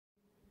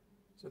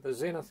So the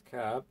Zenith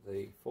carb,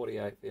 the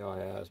 48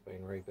 VIR, has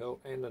been rebuilt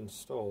and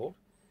installed,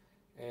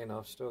 and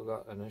I've still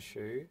got an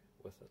issue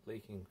with it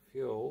leaking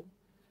fuel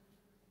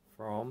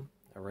from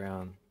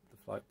around the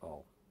float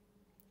bowl.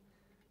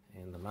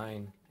 And the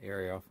main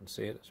area I often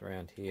see it is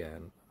around here,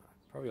 and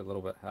probably a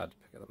little bit hard to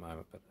pick at the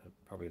moment, but it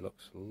probably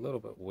looks a little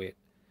bit wet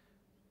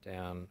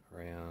down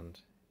around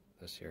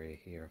this area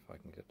here, if I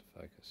can get it to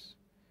focus.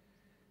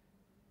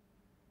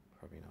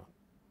 Probably not.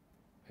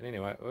 But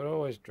anyway, it would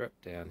always drip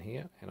down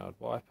here, and I'd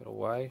wipe it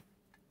away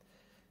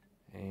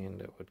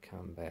and it would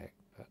come back.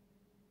 But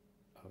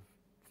I've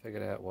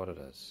figured out what it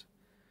is.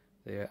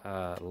 There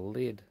are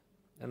lead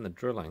in the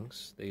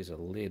drillings. These are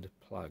lead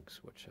plugs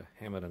which are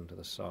hammered into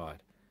the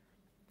side,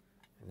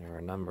 and there are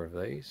a number of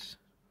these.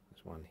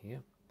 There's one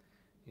here.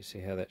 You see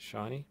how that's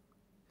shiny?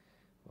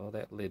 Well,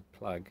 that lead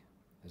plug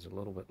is a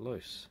little bit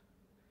loose,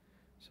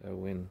 so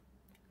when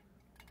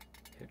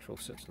petrol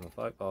sits in the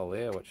float bowl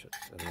there, which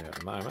it's in there at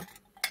the moment,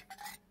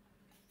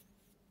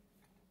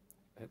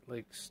 it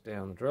leaks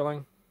down the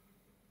drilling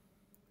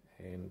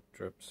and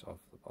drips off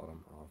the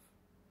bottom of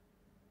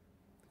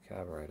the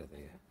carburettor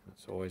there. And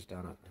it's always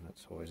done it, and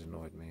it's always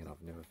annoyed me, and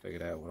I've never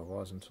figured out what it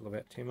was until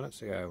about 10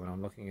 minutes ago when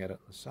I'm looking at it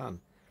in the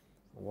sun.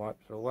 I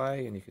wiped it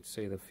away and you could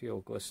see the fuel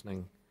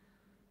glistening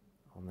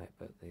on that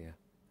bit there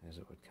as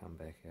it would come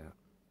back out.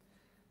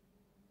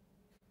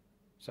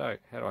 So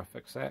how do I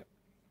fix that?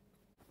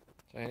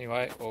 So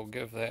anyway, we'll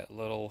give that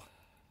little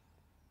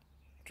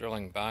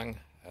drilling bung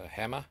a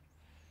hammer,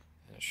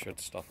 and it should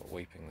stop it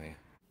weeping there.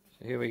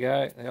 So here we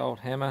go, the old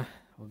hammer.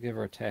 We'll give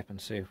her a tap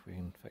and see if we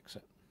can fix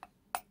it.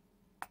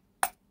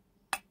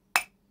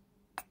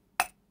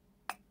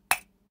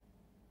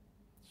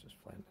 Let's just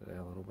flatten it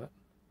out a little bit.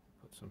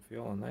 Put some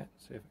fuel in that,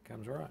 see if it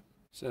comes right.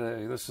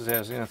 So this is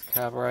our Zenith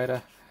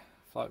carburettor.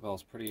 Float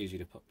bowl's pretty easy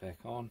to put back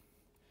on.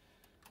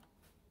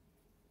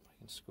 You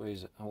can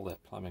squeeze it. All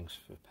that plumbing's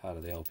for part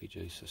of the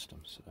LPG system,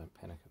 so don't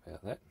panic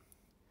about that.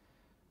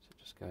 So it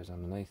just goes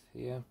underneath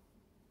here.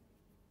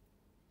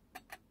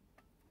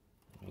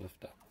 We'll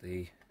lift up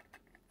the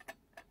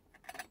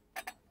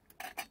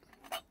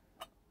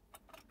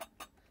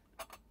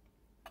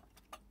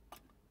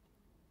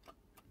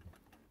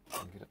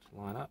and get it to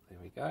line up. There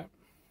we go.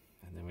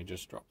 And then we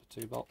just drop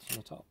the 2 bolts on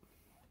the top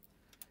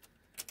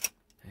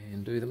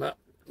and do them up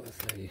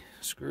with a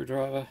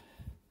screwdriver.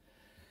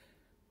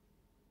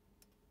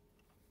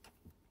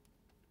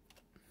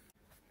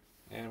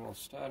 And we'll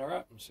start her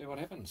up and see what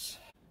happens.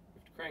 We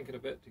have to crank it a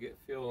bit to get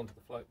fuel into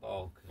the float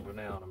bowl because we're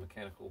now on a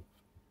mechanical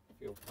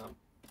fuel pump.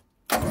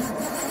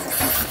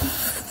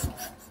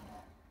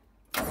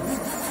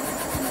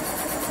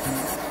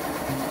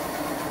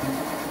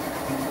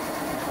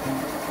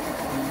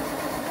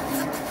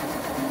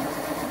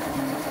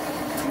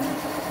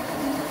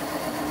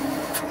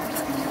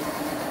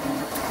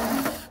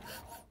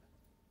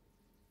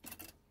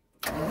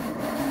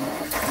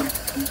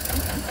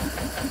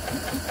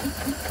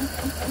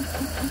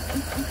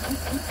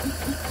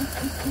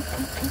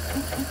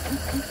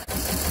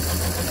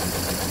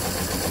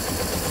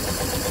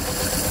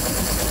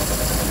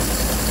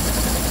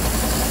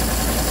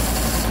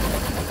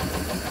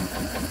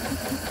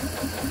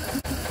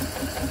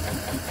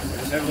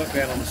 Just have a look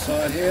down on the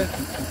side here,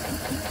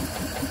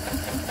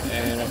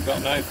 and we've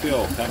got no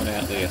fuel coming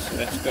out there, so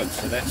that's good,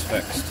 so that's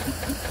fixed.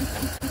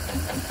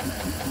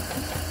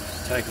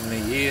 It's taken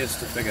me years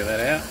to figure that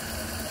out.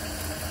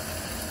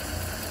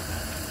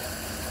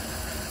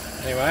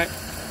 Anyway,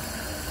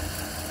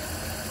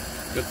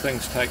 good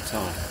things take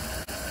time.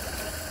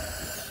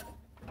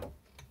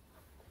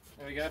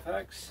 There we go,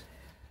 folks.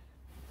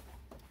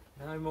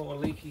 No more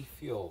leaky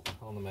fuel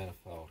on the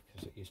manifold,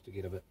 because it used to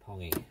get a bit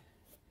pongy.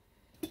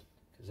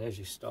 Because as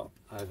you stop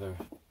over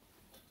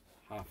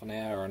half an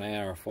hour,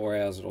 or 4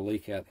 hours, it'll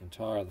leak out the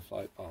entire of the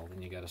float bowl.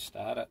 Then you go to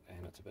start it, and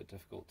it's a bit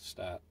difficult to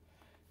start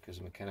because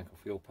the mechanical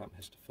fuel pump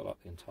has to fill up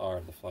the entire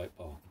of the float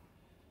bowl.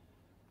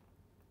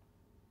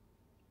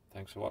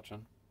 Thanks for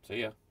watching.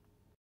 See ya.